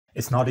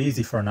It's not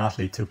easy for an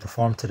athlete to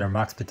perform to their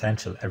max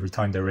potential every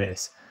time they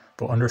race,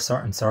 but under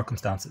certain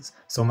circumstances,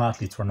 some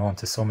athletes were known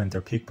to summon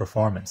their peak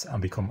performance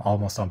and become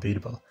almost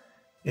unbeatable.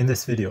 In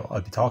this video,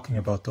 I'll be talking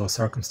about those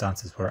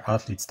circumstances where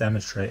athletes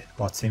demonstrated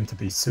what seemed to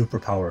be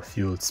superpower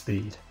fueled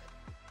speed.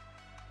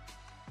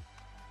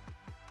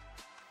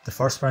 The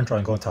first sprinter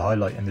I'm going to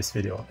highlight in this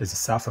video is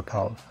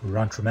SuperPowers, who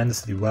ran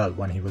tremendously well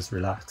when he was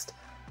relaxed.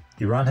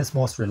 He ran his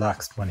most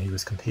relaxed when he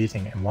was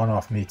competing in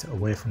one-off meets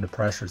away from the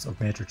pressures of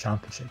major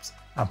championships,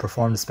 and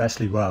performed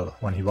especially well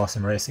when he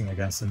wasn't racing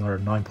against another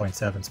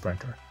 9.7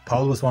 sprinter.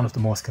 Powell was one of the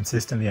most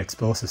consistently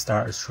explosive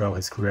starters throughout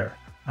his career,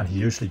 and he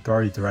usually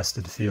buried the rest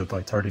of the field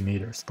by 30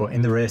 metres, but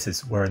in the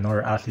races where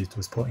another athlete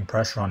was putting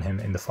pressure on him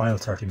in the final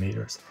 30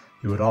 metres,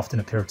 he would often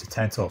appear to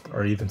tense up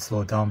or even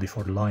slow down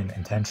before the line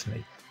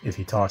intentionally if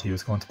he thought he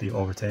was going to be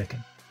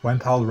overtaken. When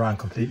Powell ran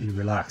completely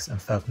relaxed and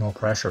felt no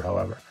pressure,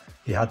 however,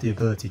 he had the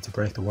ability to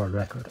break the world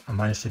record and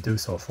managed to do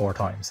so 4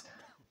 times.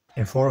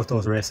 In 4 of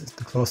those races,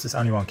 the closest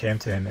anyone came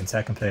to him in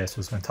second place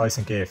was when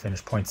Tyson Gay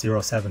finished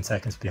 0.07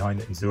 seconds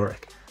behind it in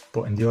Zurich,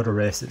 but in the other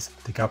races,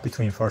 the gap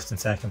between first and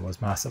second was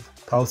massive.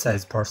 Powell set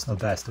his personal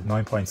best of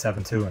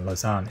 9.72 in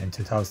Lausanne in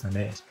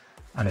 2008,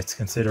 and it's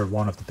considered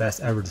one of the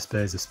best ever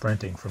displays of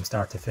sprinting from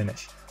start to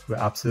finish, with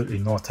absolutely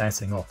no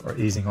tensing up or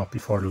easing up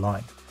before the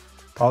line.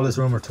 Powell is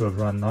rumoured to have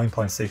run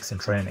 9.6 in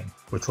training,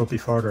 which would be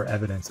further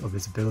evidence of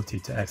his ability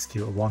to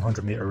execute a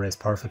 100 metre race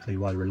perfectly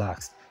while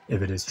relaxed,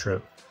 if it is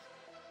true.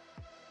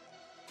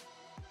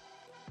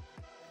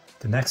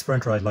 The next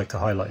sprinter I'd like to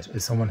highlight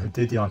is someone who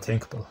did the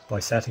unthinkable by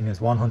setting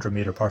his 100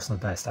 metre personal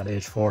best at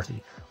age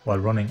 40 while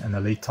running an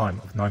elite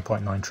time of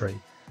 9.93.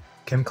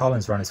 Kim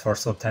Collins ran his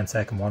first sub 10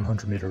 second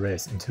 100 metre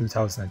race in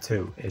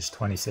 2002, aged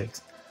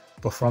 26,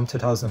 but from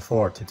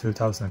 2004 to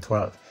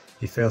 2012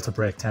 he failed to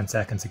break 10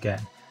 seconds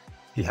again.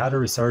 He had a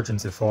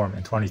resurgence in form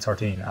in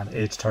 2013 at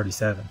age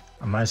 37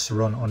 and managed to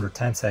run under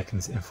 10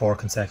 seconds in 4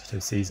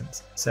 consecutive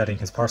seasons, setting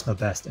his personal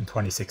best in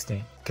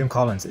 2016. Kim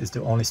Collins is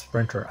the only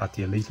sprinter at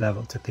the elite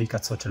level to peak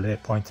at such a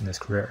late point in his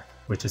career,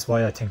 which is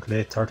why I think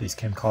late 30s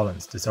Kim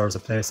Collins deserves a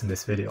place in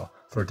this video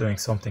for doing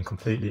something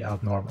completely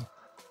abnormal.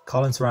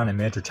 Collins ran in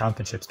major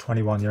championships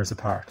 21 years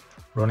apart,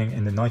 running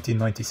in the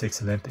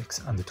 1996 Olympics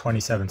and the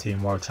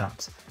 2017 World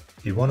Champs.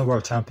 He won a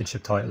World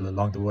Championship title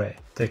along the way,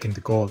 taking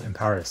the gold in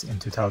Paris in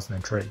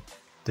 2003.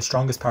 The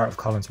strongest part of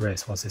Collins'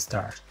 race was his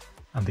start,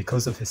 and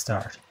because of his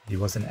start, he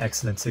was an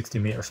excellent 60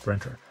 metre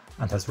sprinter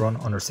and has run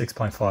under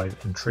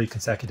 6.5 in 3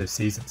 consecutive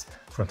seasons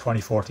from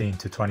 2014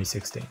 to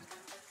 2016.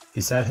 He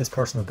set his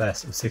personal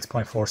best of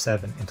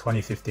 6.47 in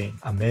 2015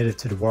 and made it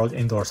to the World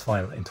Indoors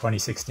Final in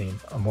 2016,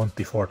 a month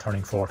before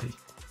turning 40.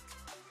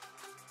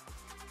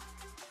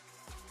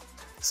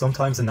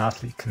 Sometimes an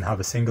athlete can have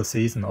a single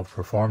season of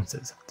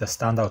performances that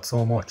stand out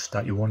so much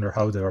that you wonder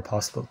how they are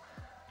possible.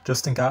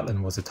 Justin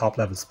Gatlin was a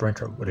top-level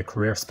sprinter with a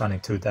career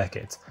spanning 2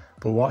 decades,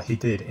 but what he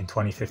did in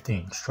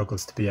 2015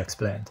 struggles to be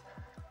explained.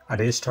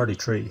 At age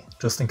 33,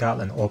 Justin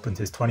Gatlin opened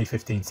his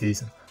 2015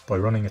 season by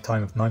running a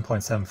time of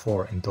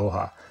 9.74 in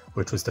Doha,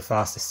 which was the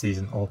fastest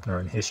season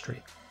opener in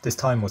history. This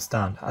time would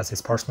stand as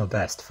his personal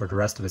best for the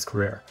rest of his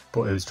career,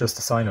 but it was just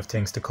a sign of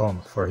things to come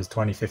for his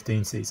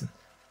 2015 season.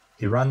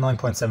 He ran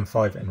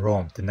 9.75 in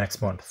Rome the next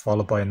month,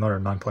 followed by another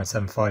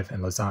 9.75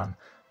 in Lausanne,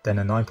 then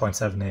a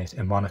 9.78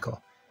 in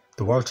Monaco.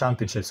 The World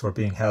Championships were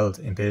being held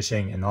in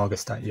Beijing in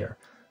August that year,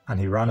 and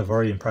he ran a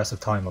very impressive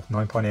time of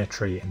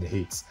 9.83 in the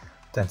heats,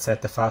 then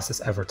set the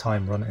fastest ever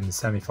time run in the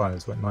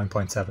semi-finals with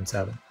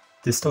 9.77.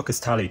 This took his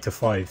tally to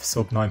 5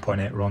 sub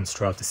 9.8 runs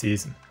throughout the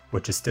season,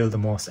 which is still the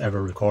most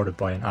ever recorded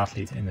by an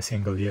athlete in a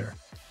single year.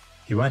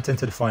 He went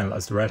into the final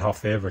as the red-hot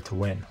favourite to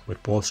win,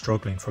 with both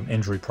struggling from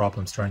injury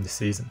problems during the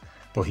season,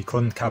 but he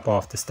couldn't cap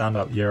off the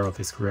standout year of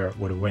his career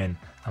with a win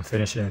and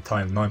finish in a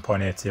time of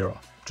 9.80,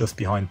 just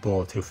behind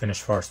Bolt, who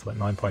finished first with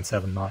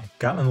 9.79.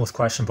 Gatlin was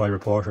questioned by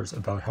reporters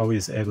about how he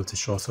is able to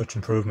show such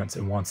improvements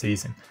in one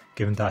season,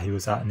 given that he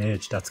was at an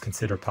age that's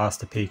considered past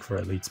the peak for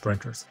elite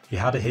sprinters. He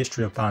had a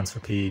history of bans for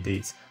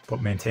PEDs,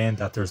 but maintained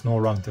that there's no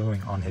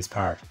wrongdoing on his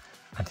part,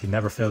 and he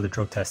never failed a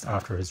drug test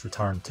after his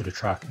return to the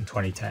track in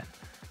 2010.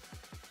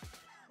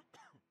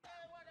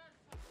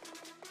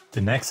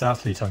 The next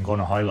athlete I'm going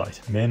to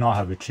highlight may not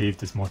have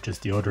achieved as much as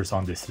the others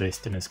on this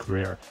list in his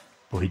career,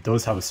 but he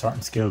does have a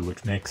certain skill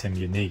which makes him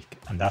unique,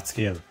 and that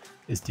skill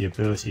is the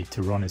ability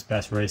to run his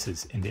best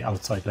races in the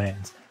outside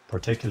lanes,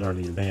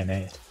 particularly lane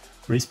 8.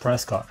 Reece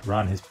Prescott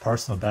ran his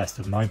personal best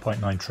of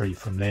 9.93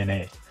 from lane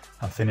 8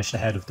 and finished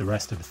ahead of the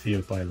rest of the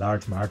field by a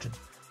large margin,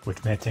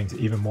 which made things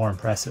even more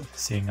impressive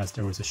seeing as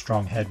there was a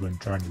strong headwind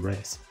during the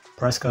race.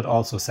 Prescott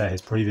also set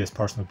his previous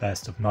personal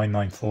best of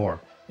 9.94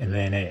 in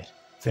lane 8,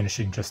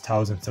 finishing just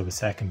thousandths of a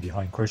second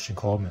behind Christian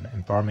Coleman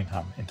in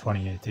Birmingham in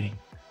 2018.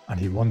 And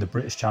he won the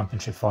British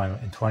Championship final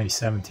in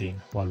 2017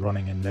 while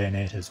running in lane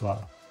 8 as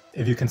well.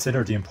 If you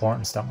consider the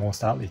importance that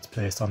most athletes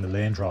place on the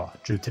lane draw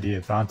due to the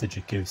advantage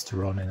it gives to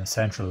run in a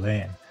central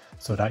lane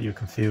so that you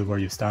can feel where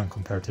you stand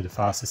compared to the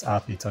fastest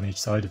athletes on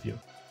each side of you,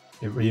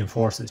 it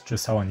reinforces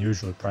just how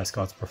unusual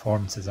Prescott's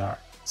performances are.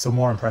 Some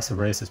more impressive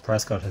races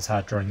Prescott has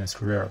had during his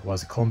career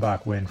was a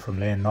comeback win from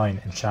lane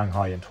 9 in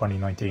Shanghai in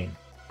 2019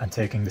 and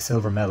taking the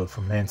silver medal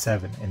from lane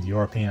 7 in the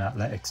European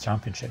Athletics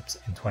Championships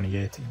in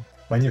 2018.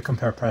 When you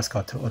compare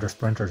Prescott to other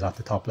sprinters at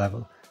the top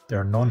level, there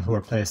are none who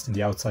are placed in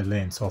the outside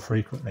lane so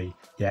frequently,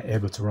 yet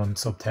able to run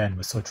sub 10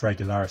 with such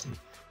regularity.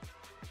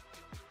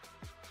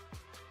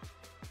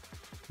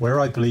 Where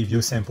I believe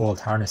Usain Bolt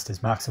harnessed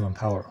his maximum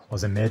power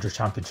was in major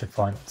championship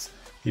finals.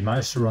 He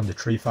managed to run the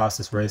 3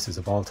 fastest races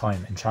of all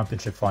time in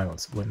championship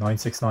finals with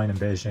 9:69 in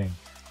Beijing,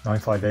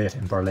 9:58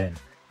 in Berlin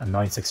and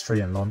 9:63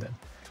 in London.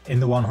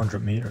 In the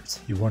 100 metres,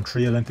 he won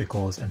 3 Olympic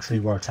golds and 3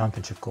 World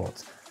Championship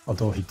golds,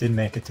 although he did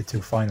make it to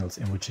 2 finals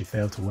in which he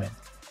failed to win.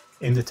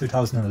 In the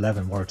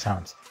 2011 World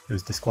Champs, he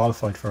was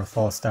disqualified for a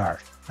false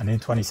start, and in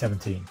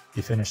 2017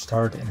 he finished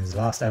 3rd in his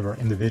last ever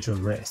individual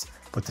race,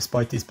 but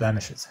despite these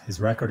blemishes,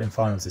 his record in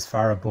finals is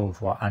far above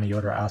what any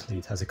other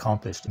athlete has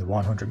accomplished in the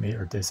 100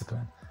 metre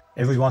discipline.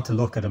 If we want to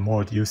look at a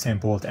mode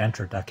Usain Bolt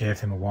entered that gave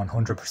him a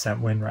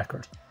 100% win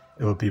record,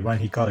 it would be when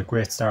he got a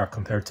great start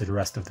compared to the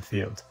rest of the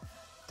field.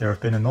 There have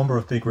been a number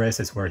of big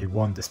races where he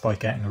won despite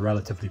getting a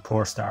relatively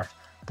poor start,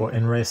 but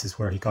in races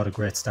where he got a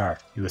great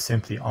start, he was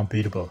simply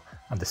unbeatable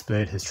and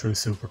displayed his true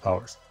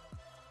superpowers.